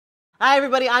Hi,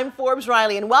 everybody. I'm Forbes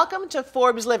Riley, and welcome to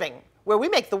Forbes Living, where we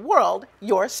make the world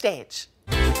your stage.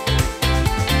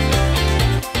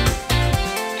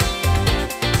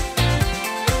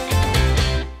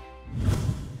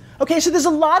 Okay, so there's a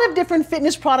lot of different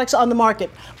fitness products on the market,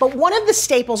 but one of the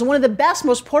staples and one of the best,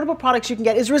 most portable products you can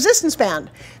get is resistance band.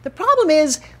 The problem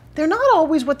is they're not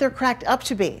always what they're cracked up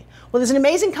to be. Well, there's an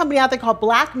amazing company out there called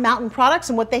Black Mountain Products,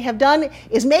 and what they have done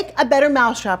is make a better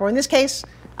mousetrap, or in this case,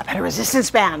 a better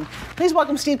resistance band. Please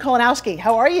welcome Steve Kolanowski.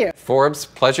 How are you? Forbes,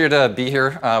 pleasure to be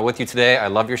here with you today. I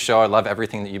love your show. I love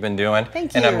everything that you've been doing.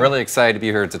 Thank you. And I'm really excited to be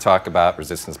here to talk about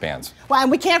resistance bands. Well,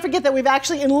 and we can't forget that we've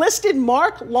actually enlisted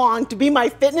Mark Long to be my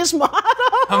fitness model.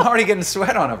 I'm already getting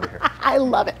sweat on over here. I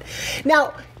love it.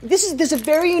 Now, there's a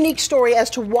very unique story as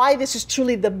to why this is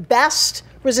truly the best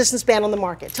resistance band on the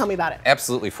market. Tell me about it.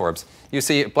 Absolutely, Forbes. You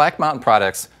see, Black Mountain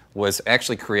Products was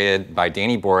actually created by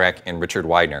Borak and Richard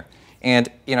Weidner.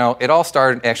 And, you know, it all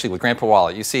started actually with Grandpa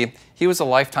Wally. You see, he was a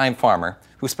lifetime farmer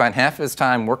who spent half of his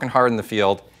time working hard in the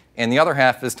field and the other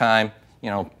half of his time,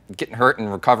 you know, getting hurt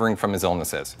and recovering from his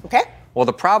illnesses. Okay. Well,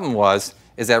 the problem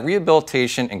is that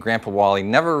rehabilitation and Grandpa Wally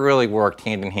never really worked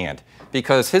hand in hand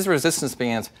because his resistance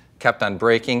bands kept on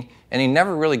breaking, and he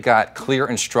never really got clear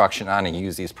instruction on how to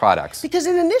use these products. Because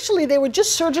initially they were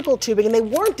just surgical tubing and they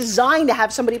weren't designed to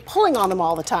have somebody pulling on them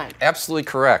all the time. Absolutely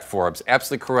correct, Forbes,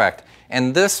 absolutely correct.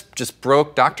 And this just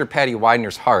broke Dr. Patty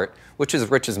Weidner's heart, which is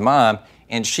Rich's mom,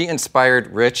 and she inspired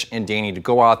Rich and Danny to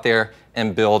go out there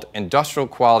and build industrial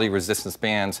quality resistance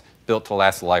bands built to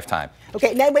last a lifetime.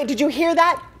 Okay, now wait, did you hear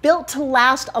that? Built to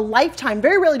last a lifetime.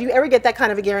 Very rarely do you ever get that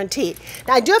kind of a guarantee.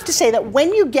 Now, I do have to say that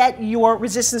when you get your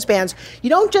resistance bands, you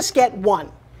don't just get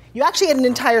one. You actually get an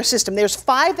entire system. There's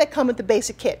 5 that come with the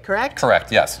basic kit, correct?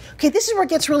 Correct, yes. Okay, this is where it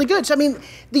gets really good. So, I mean,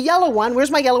 the yellow one, where's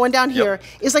my yellow one down here,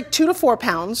 is like 2 to 4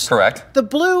 pounds. Correct. The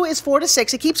blue is 4 to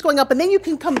 6. It keeps going up, and then you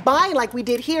can combine like we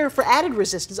did here for added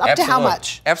resistance. Up to how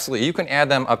much? Absolutely. You can add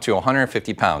them up to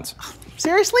 150 pounds.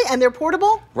 Seriously? And they're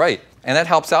portable? Right. And that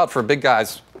helps out for big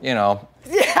guys, you know.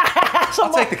 So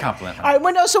I'll take the compliment. All right,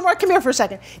 well, no, so Mark, come here for a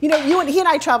second. You know, he and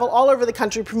I travel all over the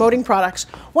country promoting products.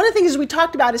 One of the things we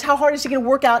talked about is how hard it is to get a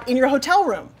workout in your hotel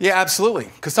room. Yeah, absolutely.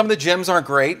 Because some of the gyms aren't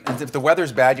great, and if the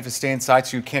weather's bad, you have to stay inside,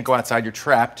 so you can't go outside. You're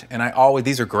trapped. And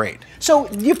these are great.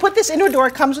 So you put this into a door.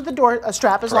 It comes with a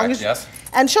strap as Correct, long as. Yes.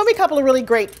 And show me a couple of really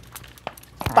great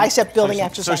bicep building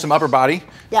exercises. So some upper body.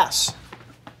 Yes.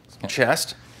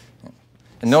 Chest.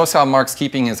 And notice how Mark's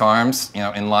keeping his arms, you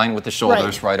know, in line with the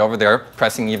shoulders, right over there,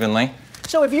 pressing evenly.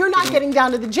 So if you're not getting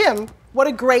down to the gym, what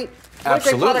a great product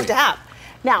to have.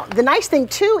 Now, the nice thing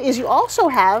too is you also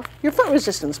have your foot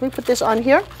resistance. Let me put this on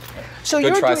here. So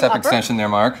Good you're tricep doing upper. extension there,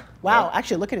 Mark. Wow,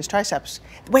 actually look at his triceps.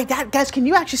 Wait, guys, can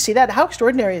you actually see that? How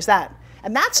extraordinary is that?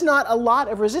 And that's not a lot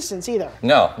of resistance either.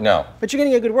 No, no. But you're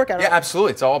getting a good workout, right? Yeah,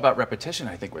 absolutely. It's all about repetition,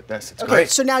 I think, with this. It's Okay, great.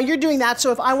 so now you're doing that.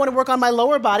 So if I want to work on my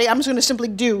lower body, I'm just going to simply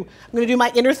I'm going to do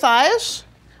my inner thighs.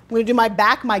 I'm going to do my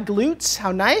back, my glutes.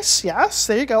 How nice. Yes,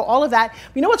 there you go. All of that.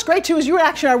 You know what's great too is you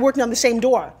actually are working on the same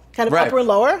door, kind of upper and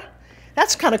lower.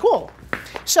 That's kind of cool.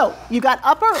 So you got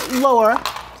upper, lower.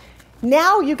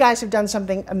 Now you guys have done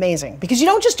something amazing because you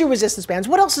don't just do resistance bands.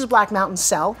 What else does Black Mountain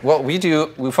sell? Well, we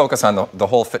focus on the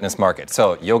whole fitness market.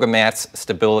 So yoga mats,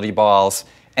 stability balls,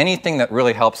 anything that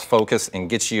really helps focus and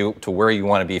gets you to where you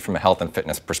want to be from a health and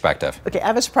fitness perspective. Okay, I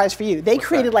have a surprise for you. They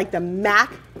created like the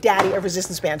Mac Daddy of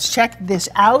resistance bands. Check this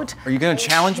out. Are you going to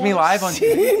challenge me live on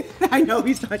TV? I know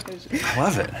he's not going to. I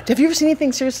love it. Have you ever seen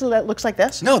anything seriously that looks like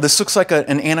this? No, this looks like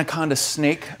an anaconda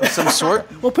snake of some sort.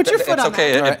 Well, put your foot on It's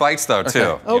okay. that. It bites though,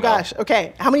 too. Oh, gosh.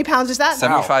 Okay. How many pounds is that?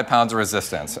 75 pounds of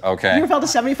resistance. Okay. You ever felt a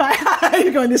 75?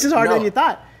 You're going, this is harder than you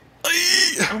thought.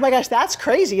 Oh my gosh, that's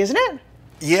crazy, isn't it?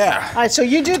 Yeah. All right, so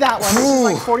you do that one. This is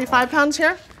like 45 pounds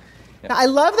here. Yep. Now, I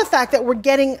love the fact that we're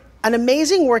getting an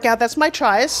amazing workout. That's my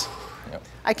tries. Yep.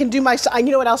 I can do you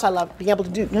know what else I love? Being able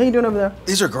to do. How are you doing over there?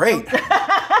 These are great.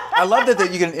 I love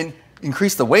that you can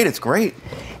increase the weight. It's great.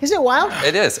 Isn't it wild?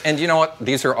 It is. And you know what?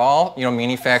 These are all, you know,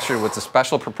 manufactured with a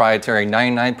special proprietary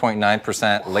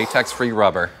 99.9% latex-free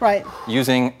rubber. Right.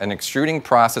 Using an extruding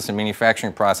process and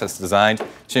manufacturing process designed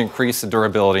to increase the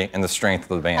durability and the strength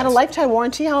of the bands. And a lifetime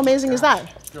warranty. How amazing is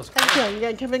that? Feels Thank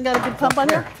you. Kevin got a good pump on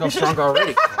here? Feels stronger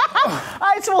already. All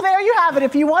right, so well, there you have it.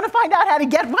 If you want to find out how to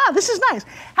get, wow, this is nice,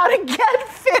 how to get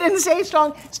fit and stay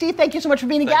strong. Steve, thank you so much for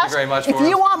being a guest. Thank you very much, If Forbes.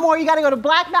 you want more, you got to go to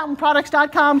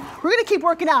blackmountainproducts.com. We're going to keep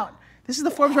working out. This is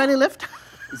the Forbes Ready Lift.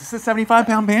 Is this a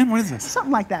 75-pound band? What is this?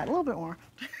 Something like that, a little bit more.